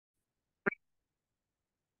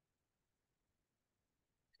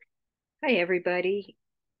Hi, everybody.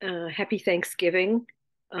 Happy Thanksgiving.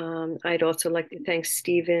 I'd also like to thank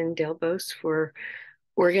Stephen Delbos for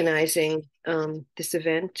organizing this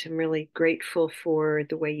event. I'm really grateful for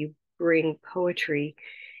the way you bring poetry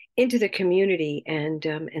into the community and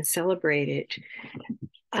celebrate it.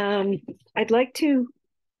 Um, I'd like to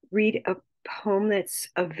read a poem that's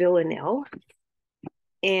a villanelle,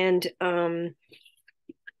 and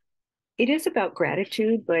it is about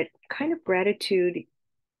gratitude, but kind of gratitude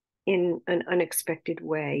in an unexpected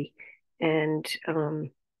way. And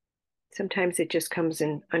sometimes it just comes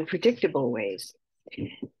in unpredictable ways.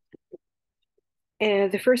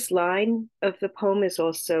 And the first line of the poem is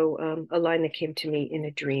also a line that came to me in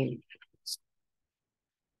a dream.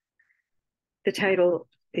 The title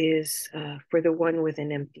is For the One with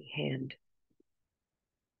an Empty Hand.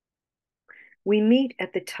 We meet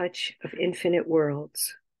at the touch of infinite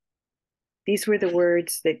worlds. These were the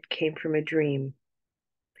words that came from a dream,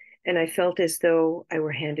 and I felt as though I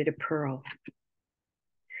were handed a pearl.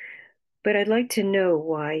 But I'd like to know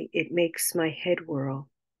why it makes my head whirl,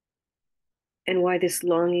 and why this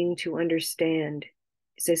longing to understand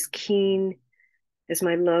is as keen as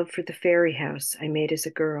my love for the fairy house I made as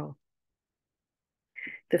a girl.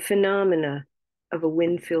 The phenomena of a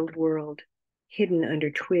wind-filled world, hidden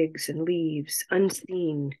under twigs and leaves,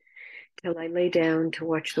 unseen, till I lay down to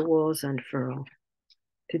watch the walls unfurl.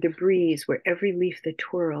 Through the breeze where every leaf that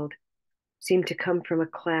twirled seemed to come from a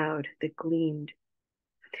cloud that gleamed,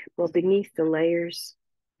 while beneath the layers,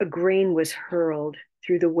 a grain was hurled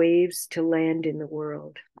through the waves to land in the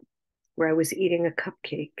world, where I was eating a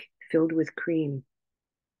cupcake filled with cream,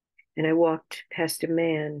 and I walked past a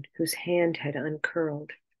man whose hand had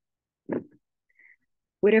uncurled.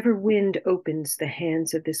 Whatever wind opens the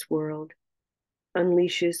hands of this world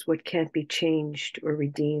unleashes what can't be changed or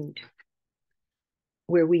redeemed,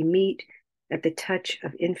 where we meet at the touch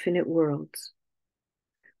of infinite worlds,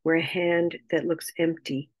 where a hand that looks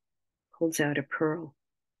empty holds out a pearl.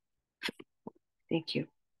 Thank you.